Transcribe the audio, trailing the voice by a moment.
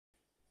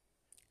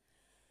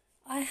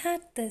I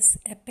had this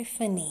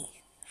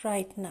epiphany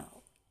right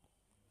now.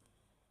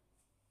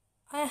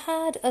 I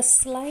had a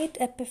slight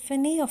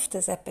epiphany of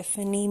this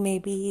epiphany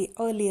maybe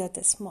earlier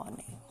this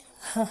morning.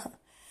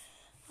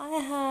 I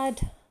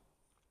had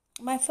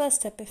my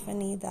first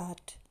epiphany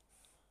that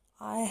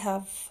I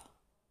have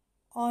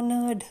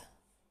honored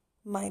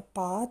my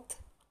path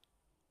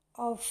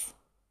of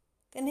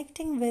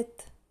connecting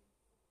with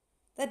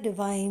the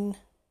divine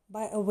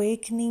by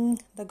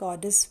awakening the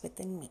goddess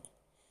within me,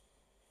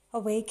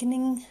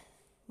 awakening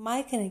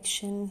my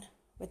connection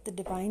with the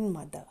Divine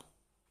Mother.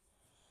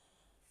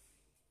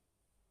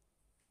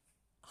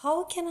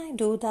 How can I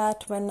do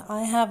that when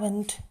I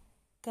haven't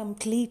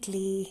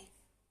completely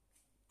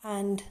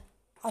and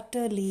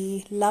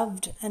utterly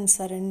loved and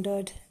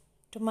surrendered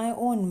to my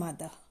own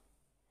mother?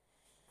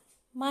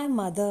 My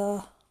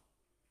mother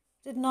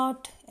did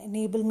not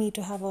enable me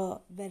to have a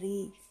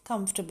very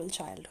comfortable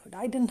childhood.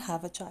 I didn't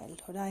have a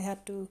childhood. I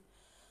had to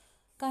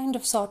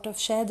sort of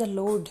share the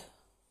load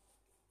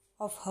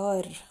of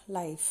her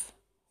life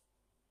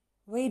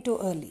way too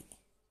early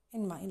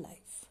in my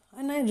life.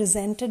 And I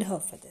resented her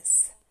for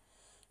this.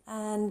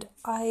 And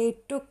I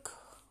took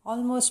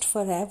almost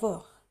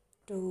forever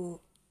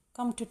to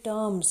come to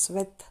terms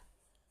with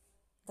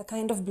the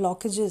kind of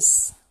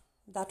blockages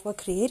that were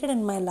created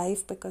in my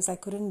life because I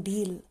couldn't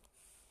deal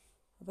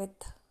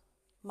with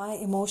my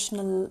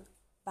emotional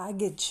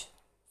baggage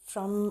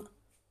from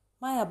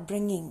my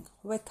upbringing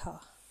with her.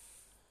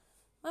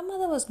 My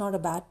mother was not a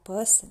bad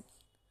person.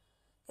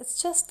 It's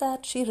just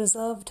that she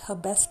reserved her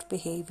best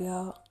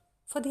behavior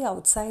for the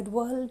outside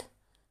world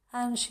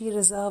and she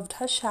reserved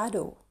her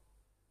shadow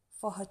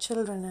for her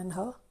children and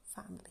her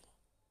family.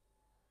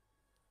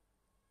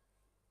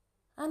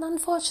 And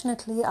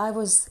unfortunately, I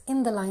was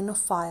in the line of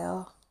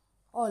fire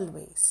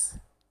always.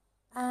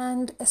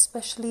 And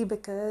especially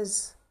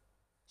because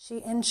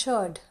she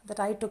ensured that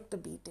I took the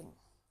beating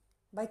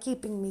by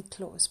keeping me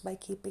close, by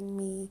keeping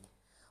me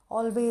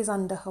always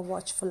under her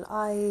watchful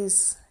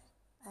eyes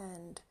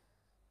and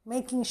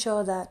making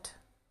sure that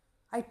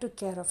I took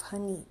care of her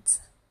needs,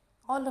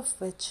 all of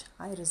which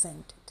I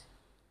resented.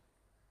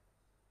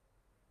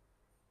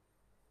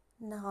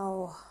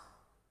 Now,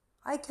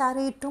 I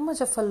carried too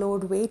much of a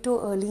load way too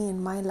early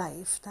in my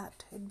life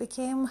that it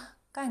became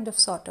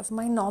sort of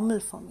my normal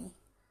for me.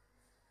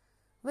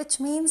 Which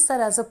means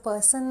that as a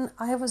person,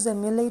 I was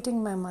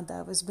emulating my mother.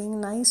 I was being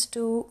nice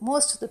to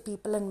most of the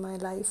people in my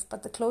life,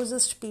 but the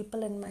closest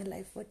people in my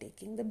life were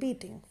taking the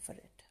beating for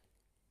it.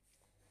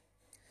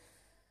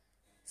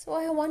 So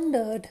I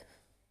wondered,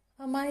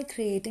 am I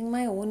creating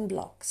my own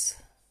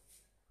blocks?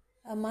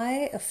 Am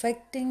I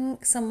affecting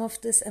some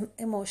of this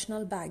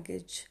emotional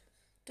baggage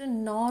to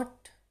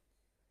not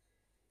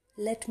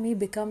let me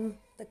become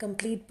the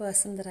complete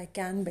person that I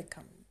can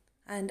become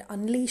and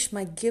unleash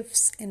my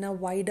gifts in a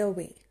wider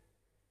way?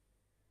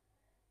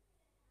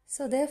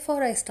 So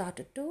therefore I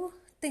started to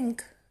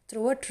think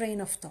through a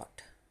train of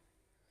thought.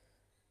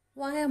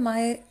 Why am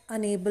I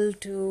unable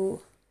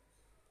to,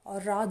 or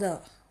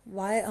rather,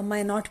 why am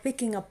I not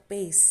picking up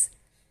pace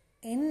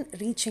in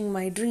reaching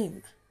my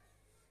dream?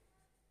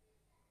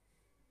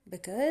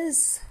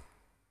 Because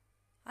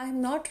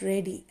I'm not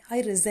ready. I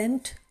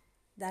resent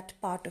that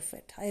part of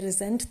it. I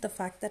resent the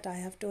fact that I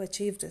have to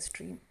achieve this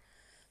dream.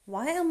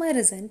 Why am I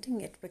resenting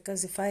it?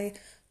 Because if I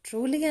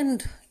truly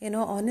and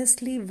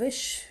honestly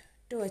wish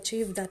to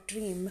achieve that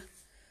dream,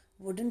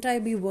 wouldn't I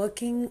be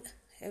working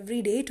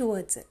every day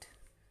towards it?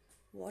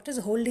 What is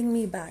holding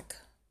me back?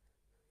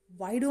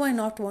 Why do I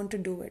not want to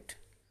do it?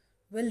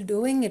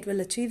 Will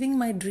achieving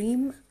my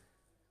dream,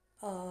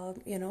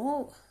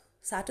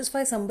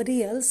 satisfy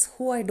somebody else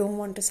who I don't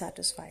want to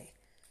satisfy?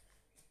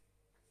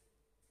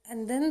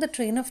 And then the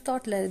train of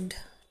thought led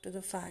to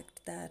the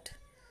fact that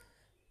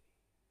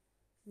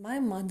my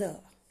mother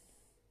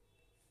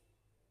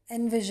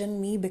envisioned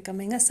me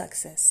becoming a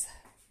success.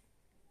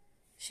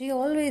 She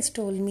always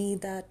told me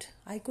that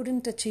I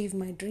couldn't achieve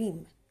my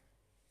dream.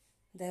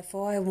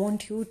 Therefore, I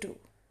want you to.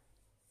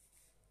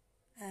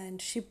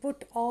 And she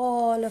put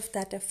all of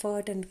that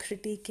effort and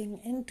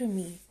critiquing into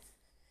me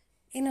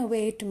in a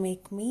way to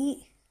make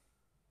me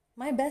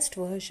my best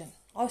version.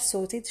 Or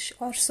so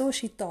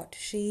she thought.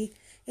 She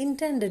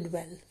intended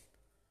well.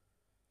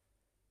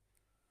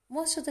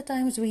 Most of the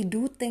times we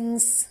do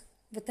things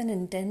with an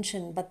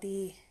intention, but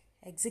the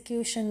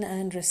execution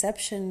and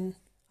reception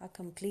are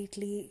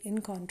completely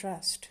in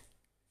contrast.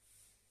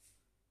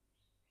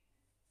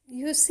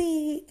 You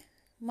see,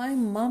 my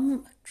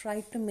mum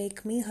tried to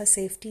make me her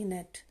safety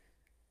net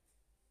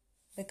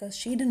because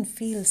she didn't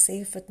feel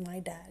safe with my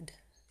dad.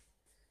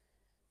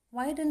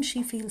 Why didn't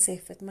she feel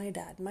safe with my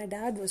dad? My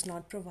dad was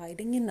not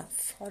providing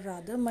enough. Or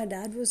rather, my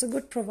dad was a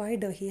good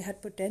provider. He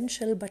had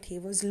potential, but he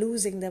was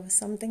losing. There was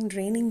something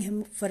draining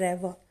him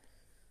forever.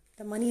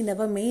 The money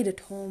never made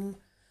it home.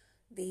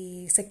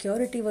 The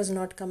security was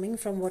not coming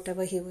from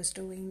whatever he was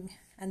doing.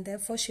 And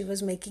therefore, she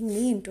was making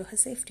me into her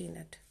safety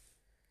net.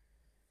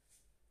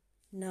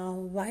 Now,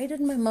 why did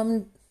my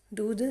mum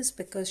do this?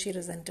 Because she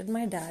resented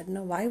my dad.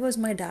 Now, why was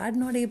my dad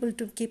not able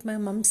to keep my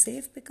mum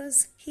safe?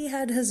 Because he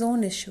had his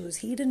own issues.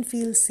 He didn't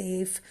feel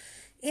safe.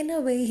 In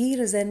a way, he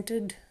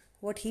resented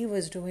what he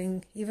was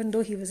doing, even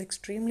though he was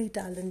extremely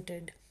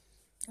talented,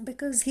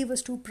 because he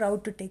was too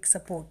proud to take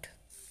support.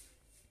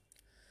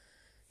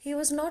 He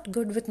was not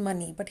good with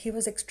money, but he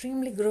was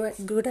extremely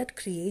good at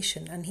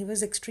creation, and he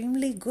was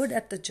extremely good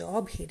at the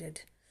job he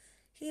did.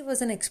 He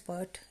was an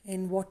expert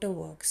in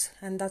waterworks,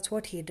 and that's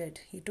what he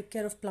did. He took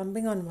care of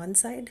plumbing on one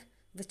side,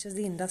 which is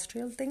the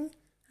industrial thing,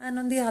 and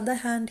on the other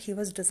hand, he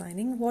was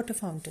designing water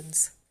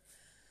fountains.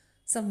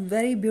 Some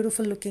very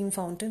beautiful looking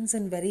fountains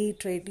in very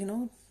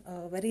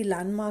very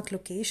landmark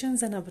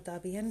locations in Abu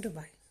Dhabi and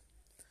Dubai.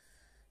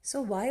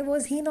 So why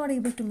was he not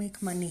able to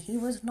make money? He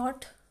was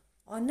not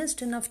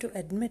honest enough to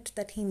admit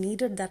that he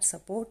needed that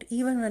support,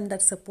 even when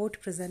that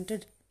support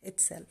presented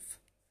itself.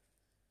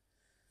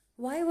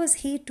 Why was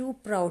he too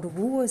proud?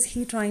 Who was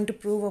he trying to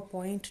prove a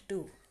point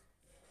to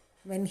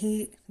when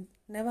he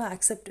never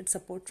accepted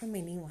support from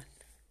anyone?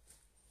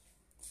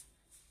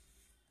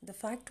 The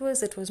fact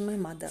was, it was my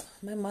mother.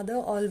 My mother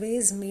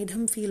always made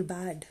him feel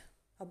bad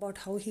about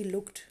how he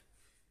looked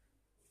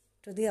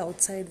to the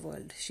outside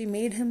world. She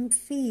made him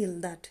feel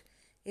that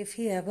if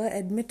he ever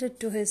admitted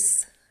to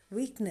his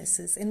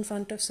weaknesses in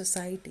front of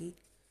society,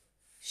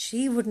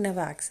 she would never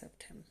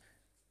accept him.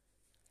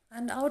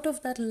 And out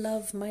of that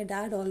love, my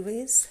dad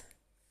always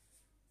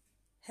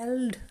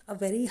held a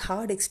very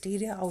hard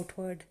exterior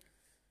outward,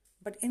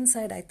 but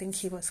inside I think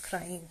he was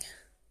crying.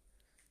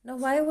 Now,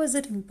 why was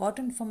it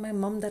important for my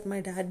mum that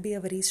my dad be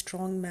a very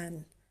strong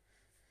man?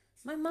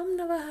 My mum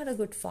never had a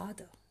good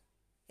father.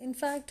 In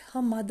fact,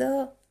 her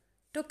mother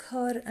took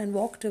her and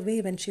walked away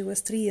when she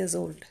was 3 years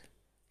old.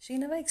 She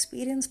never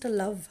experienced a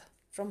love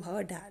from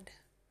her dad.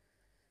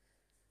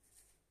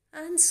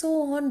 And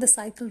so on, the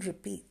cycle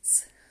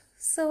repeats.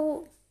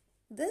 So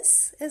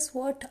this is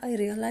what I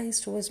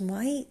realized was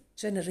my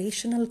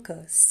generational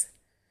curse,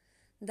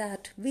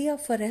 that we are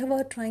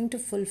forever trying to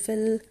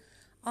fulfill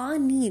our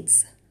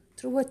needs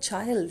through a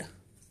child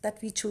that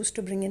we choose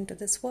to bring into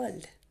this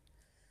world.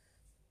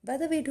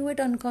 Whether we do it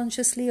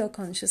unconsciously or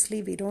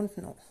consciously, we don't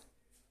know.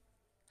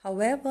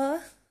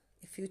 However,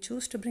 if you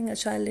choose to bring a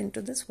child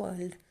into this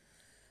world,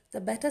 the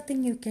better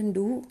thing you can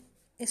do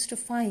is to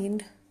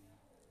find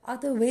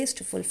other ways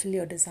to fulfill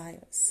your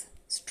desires,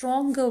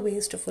 stronger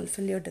ways to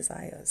fulfill your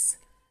desires,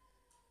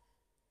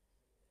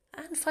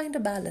 and find a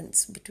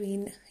balance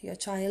between your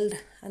child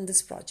and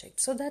this project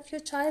so that your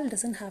child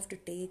doesn't have to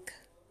take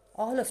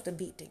all of the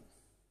beating.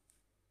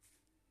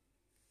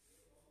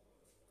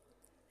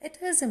 It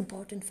is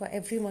important for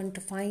everyone to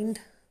find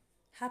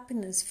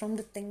happiness from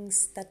the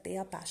things that they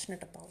are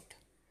passionate about.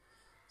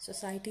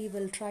 Society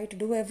will try to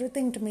do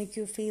everything to make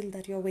you feel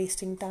that you're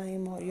wasting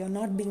time or you're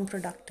not being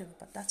productive,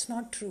 but that's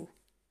not true.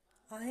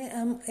 I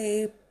am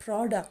a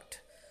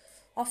product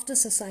of the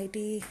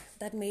society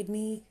that made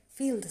me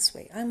feel this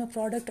way. I'm a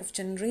product of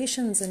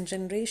generations and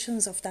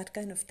generations of that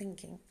kind of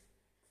thinking.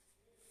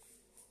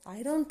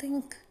 I don't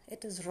think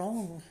it is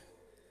wrong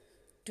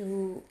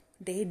to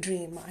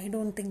daydream. I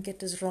don't think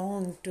it is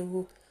wrong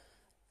to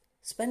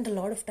spend a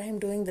lot of time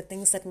doing the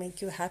things that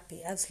make you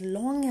happy, as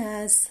long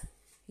as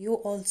you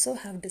also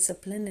have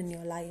discipline in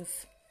your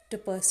life to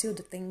pursue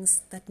the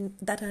things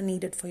that are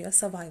needed for your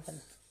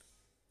survival.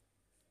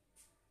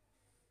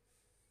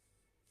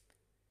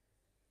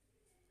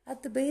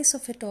 At the base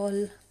of it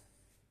all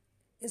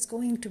is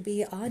going to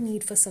be our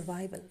need for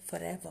survival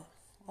forever.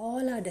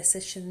 All our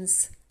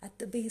decisions at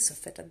the base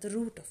of it, at the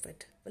root of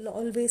it, will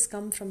always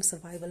come from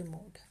survival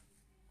mode.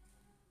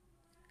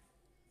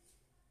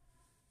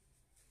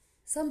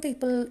 Some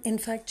people, in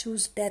fact,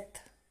 choose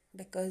death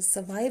because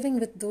surviving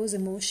with those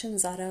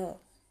emotions are a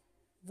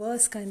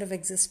worse kind of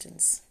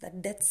existence,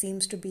 that death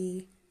seems to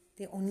be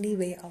the only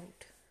way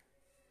out.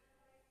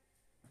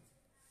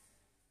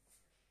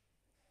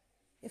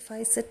 If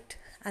I sit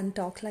and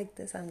talk like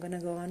this, I'm going to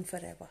go on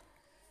forever.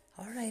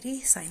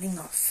 Alrighty, signing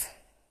off.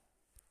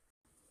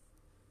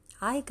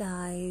 Hi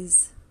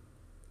guys.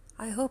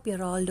 I hope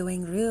you're all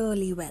doing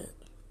really well.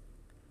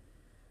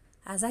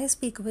 As I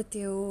speak with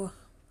you,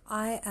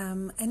 I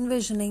am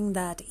envisioning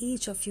that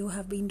each of you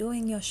have been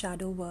doing your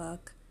shadow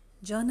work,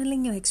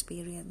 journaling your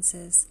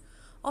experiences,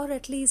 or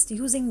at least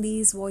using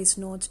these voice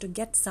notes to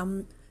get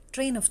some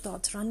train of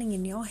thoughts running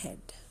in your head.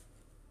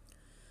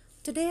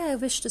 Today I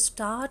wish to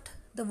start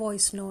the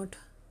voice note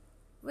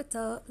with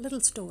a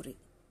little story.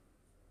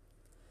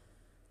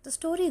 The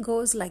story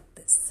goes like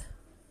this.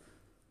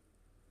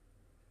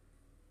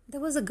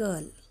 There was a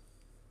girl.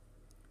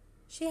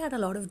 She had a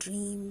lot of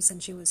dreams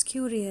and she was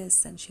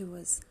curious and she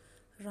was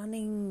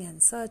running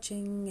and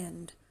searching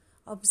and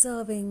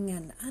observing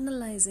and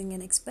analyzing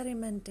and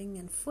experimenting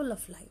and full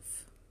of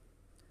life.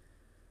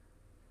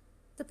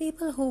 The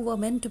people who were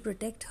meant to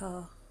protect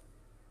her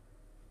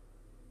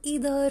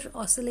either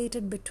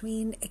oscillated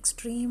between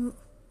extreme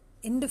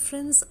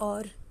indifference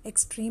or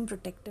extreme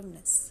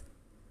protectiveness.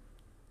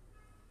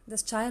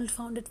 This child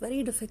found it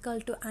very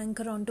difficult to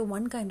anchor onto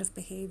one kind of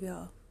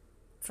behavior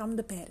from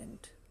the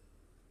parent,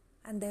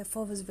 and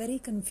therefore was very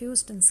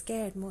confused and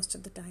scared most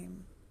of the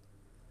time.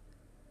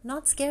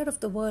 Not scared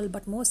of the world,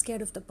 but more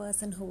scared of the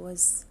person who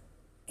was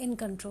in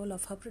control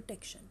of her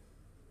protection.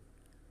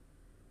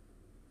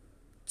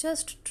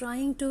 just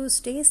trying to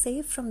stay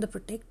safe from the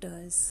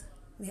protectors,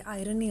 the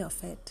irony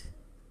of it,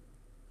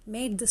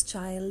 made this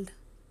child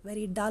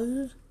very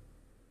dull,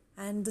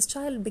 and this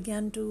child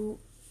began to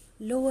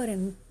lower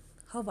in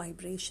her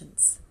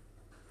vibrations.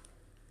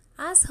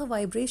 As her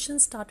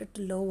vibrations started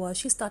to lower,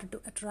 she started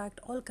to attract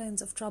all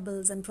kinds of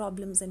troubles and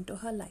problems into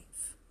her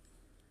life.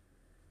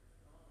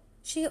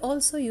 She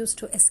also used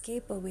to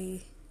escape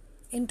away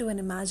into an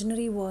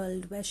imaginary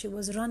world where she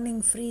was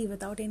running free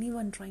without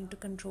anyone trying to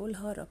control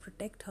her or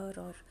protect her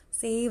or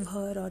save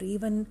her or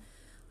even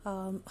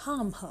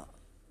harm her.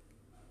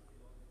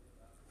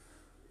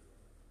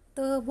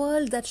 The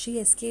world that she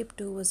escaped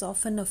to was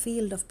often a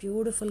field of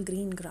beautiful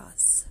green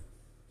grass.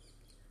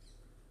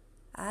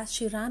 As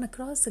she ran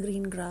across the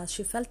green grass,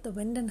 she felt the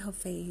wind in her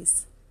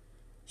face.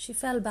 She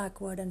fell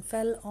backward and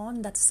fell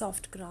on that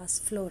soft grass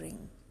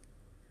flooring.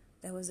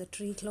 There was a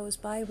tree close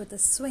by with a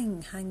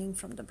swing hanging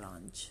from the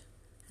branch.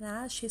 And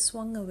as she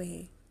swung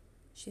away,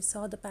 she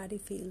saw the paddy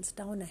fields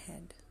down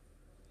ahead.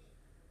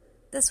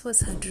 This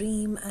was her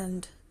dream,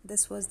 and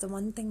this was the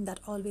one thing that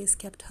always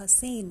kept her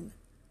sane,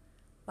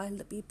 while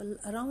the people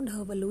around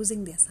her were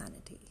losing their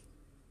sanity.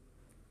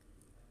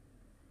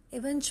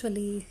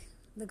 Eventually,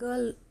 the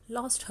girl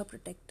lost her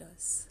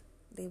protectors.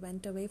 They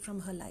went away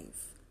from her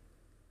life.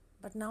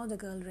 But now the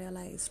girl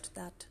realized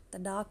that the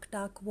dark,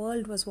 dark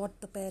world was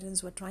what the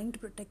parents were trying to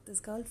protect this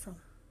girl from.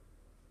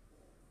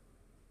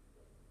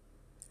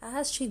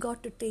 As she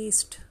got to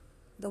taste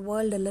the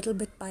world a little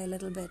bit by a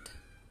little bit,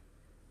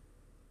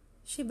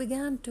 she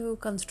began to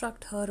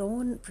construct her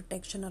own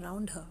protection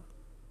around her.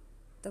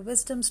 The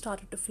wisdom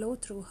started to flow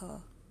through her.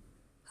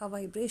 Her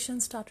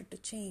vibrations started to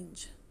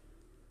change.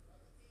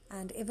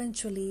 And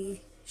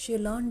eventually, she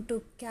learned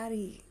to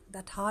carry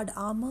that hard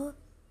armor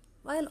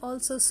while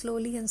also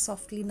slowly and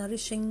softly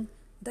nourishing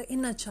the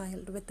inner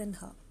child within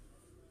her.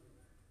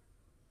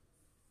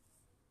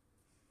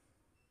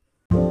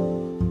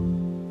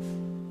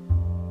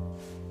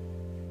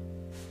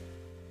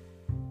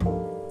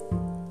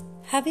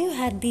 Have you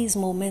had these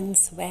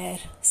moments where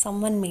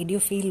someone made you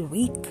feel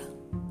weak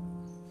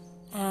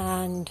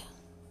and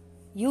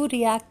you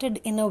reacted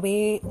in a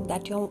way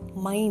that your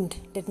mind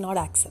did not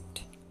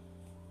accept?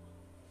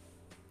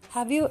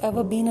 Have you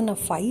ever been in a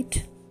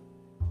fight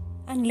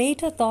and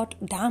later thought,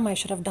 damn, I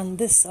should have done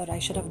this or I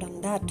should have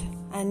done that,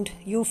 and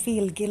you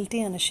feel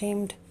guilty and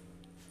ashamed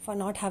for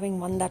not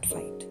having won that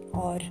fight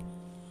or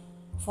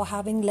for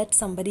having let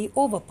somebody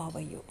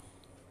overpower you?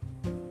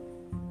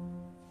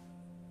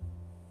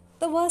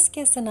 The worst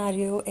case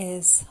scenario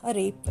is a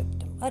rape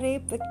victim. A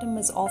rape victim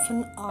is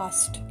often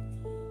asked,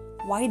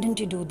 why didn't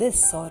you do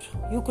this, or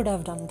you could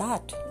have done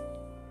that?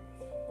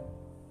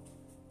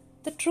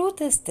 The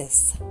truth is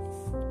this: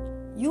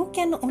 you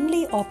can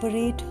only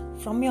operate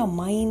from your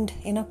mind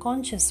in a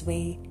conscious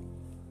way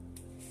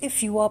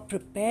if you are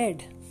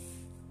prepared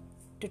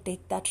to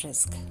take that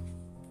risk.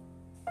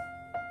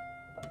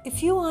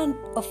 If you aren't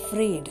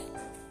afraid,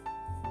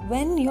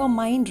 when your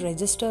mind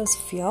registers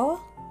fear,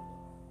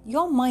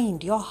 your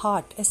mind, your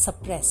heart is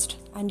suppressed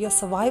and your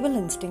survival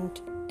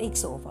instinct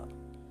takes over.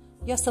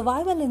 Your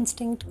survival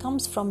instinct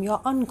comes from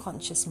your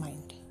unconscious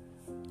mind,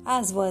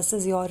 as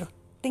versus your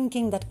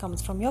thinking that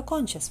comes from your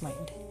conscious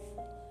mind.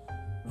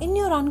 In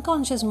your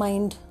unconscious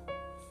mind,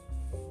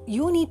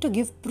 you need to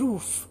give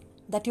proof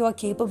that you are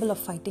capable of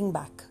fighting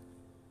back.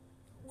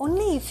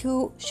 Only if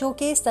you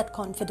showcase that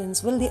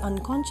confidence will the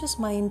unconscious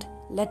mind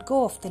let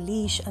go of the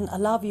leash and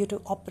allow you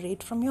to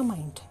operate from your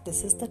mind.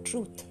 This is the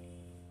truth.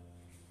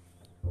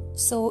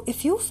 So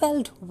if you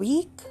felt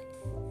weak,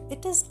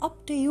 it is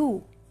up to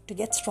you to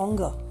get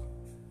stronger.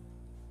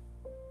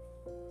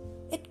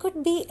 It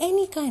could be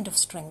any kind of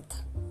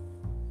strength.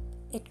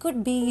 It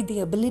could be the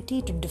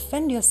ability to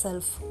defend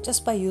yourself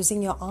just by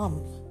using your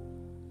arm.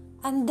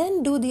 And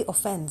then do the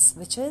offense,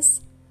 which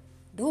is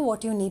do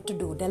what you need to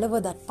do, deliver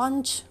that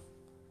punch,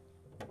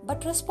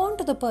 but respond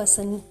to the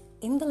person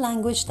in the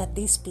language that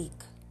they speak,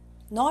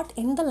 not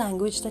in the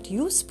language that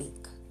you speak.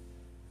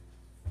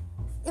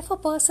 If a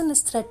person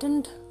is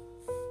threatened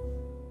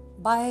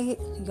by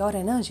your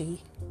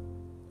energy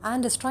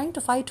and is trying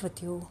to fight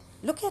with you,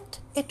 look at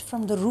it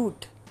from the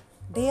root.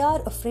 They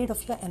are afraid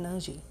of your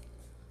energy.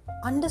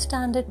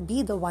 Understand it,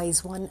 be the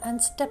wise one,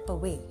 and step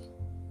away,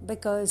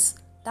 because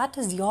that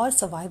is your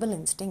survival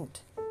instinct.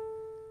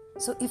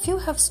 So if you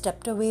have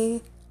stepped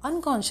away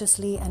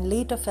unconsciously and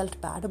later felt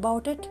bad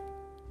about it,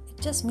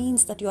 it just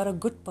means that you are a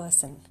good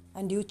person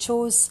and you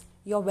chose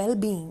your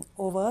well-being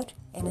over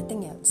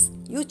anything else.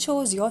 You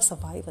chose your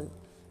survival,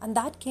 and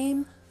that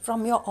came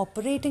from your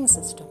operating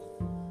system.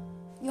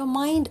 Your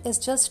mind is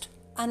just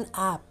an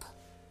app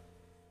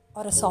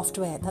or a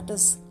software that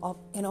is,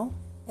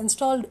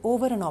 installed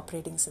over an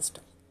operating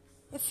system.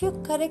 If you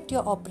correct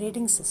your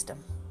operating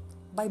system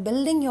by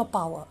building your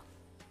power,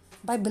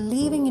 by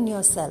believing in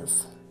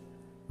yourself,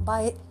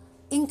 by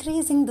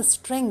increasing the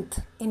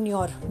strength in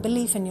your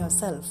belief in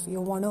yourself,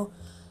 you want to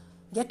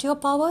get your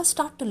power,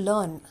 start to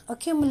learn,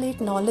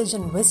 accumulate knowledge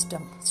and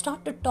wisdom,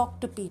 start to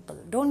talk to people.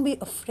 Don't be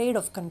afraid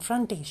of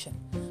confrontation,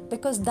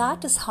 because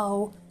that is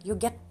how you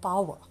get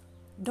power.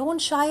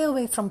 Don't shy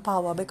away from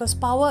power, because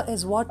power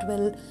is what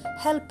will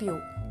help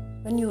you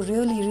when you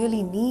really,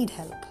 really need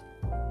help.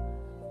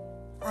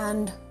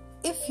 And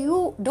if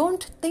you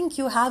don't think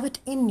you have it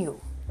in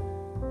you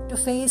to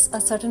face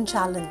a certain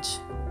challenge,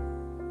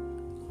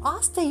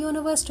 ask the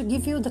universe to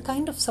give you the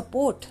kind of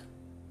support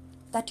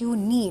that you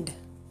need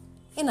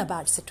in a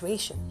bad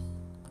situation.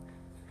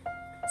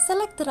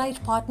 Select the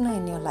right partner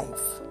in your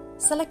life.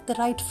 Select the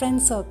right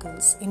friend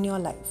circles in your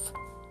life.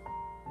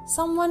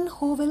 Someone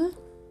who will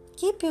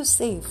keep you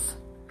safe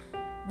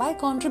by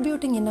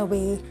contributing in a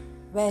way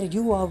where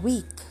you are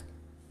weak.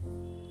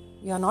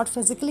 You are not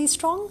physically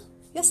strong.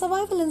 Your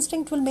survival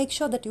instinct will make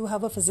sure that you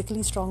have a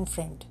physically strong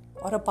friend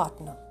or a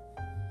partner.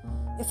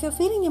 If you're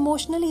feeling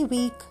emotionally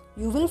weak,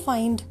 you will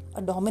find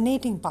a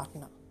dominating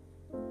partner.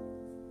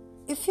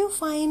 If you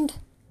find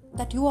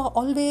that you are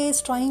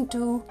always trying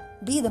to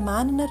be the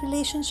man in a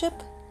relationship,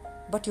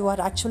 but you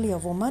are actually a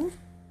woman,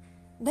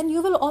 then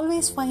you will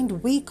always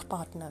find weak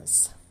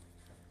partners.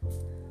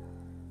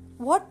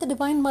 What the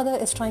Divine Mother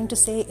is trying to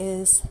say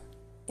is,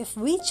 if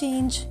we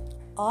change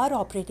our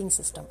operating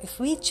system, if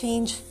we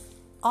change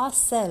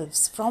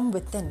ourselves from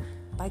within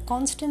by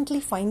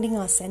constantly finding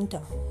our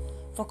center,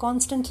 for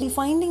constantly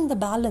finding the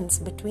balance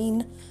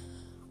between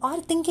our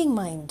thinking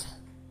mind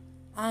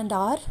and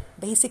our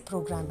basic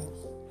programming,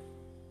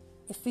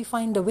 if we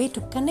find a way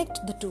to connect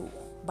the two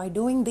by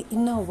doing the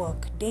inner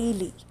work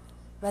daily,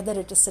 whether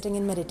it is sitting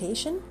in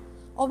meditation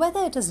or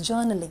whether it is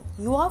journaling,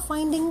 you are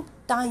finding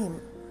time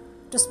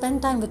to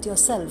spend time with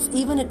yourself,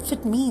 even if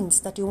it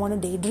means that you want to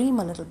daydream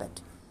a little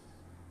bit.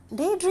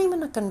 Daydream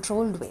in a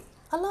controlled way.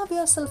 Allow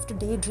yourself to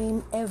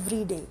daydream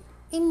every day.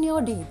 In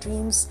your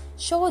daydreams,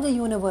 show the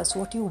universe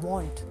what you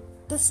want.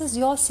 This is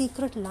your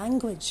secret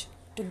language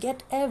to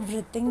get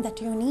everything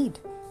that you need.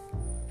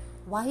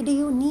 Why do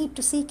you need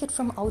to seek it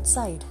from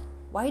outside?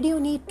 Why do you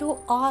need to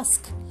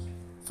ask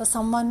for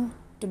someone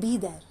to be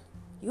there?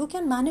 You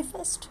can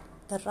manifest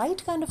the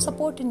right kind of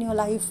support in your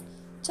life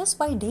just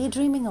by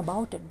daydreaming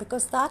about it,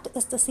 because that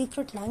is the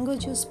secret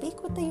language you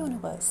speak with the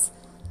universe.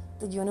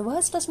 The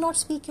universe does not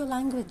speak your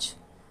language.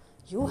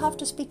 You have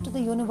to speak to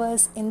the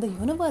universe in the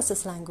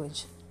universe's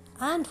language.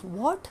 And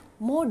what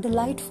more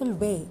delightful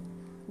way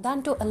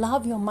than to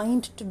allow your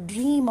mind to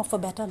dream of a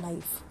better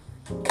life?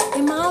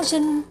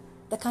 Imagine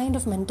the kind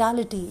of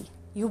mentality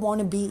you want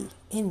to be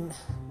in.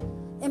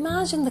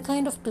 Imagine the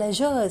kind of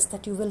pleasures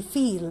that you will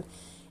feel.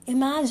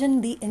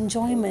 Imagine the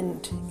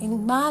enjoyment.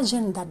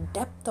 Imagine that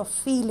depth of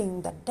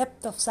feeling, that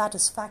depth of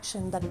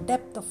satisfaction, that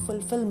depth of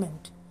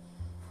fulfillment.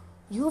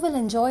 You will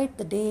enjoy it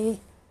the day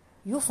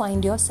you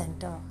find your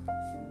center.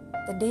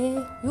 The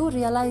day you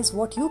realize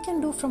what you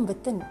can do from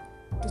within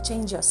to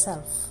change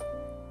yourself.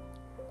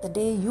 The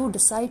day you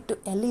decide to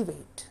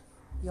elevate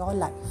your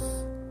life.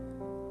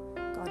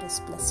 Goddess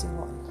bless you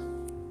all.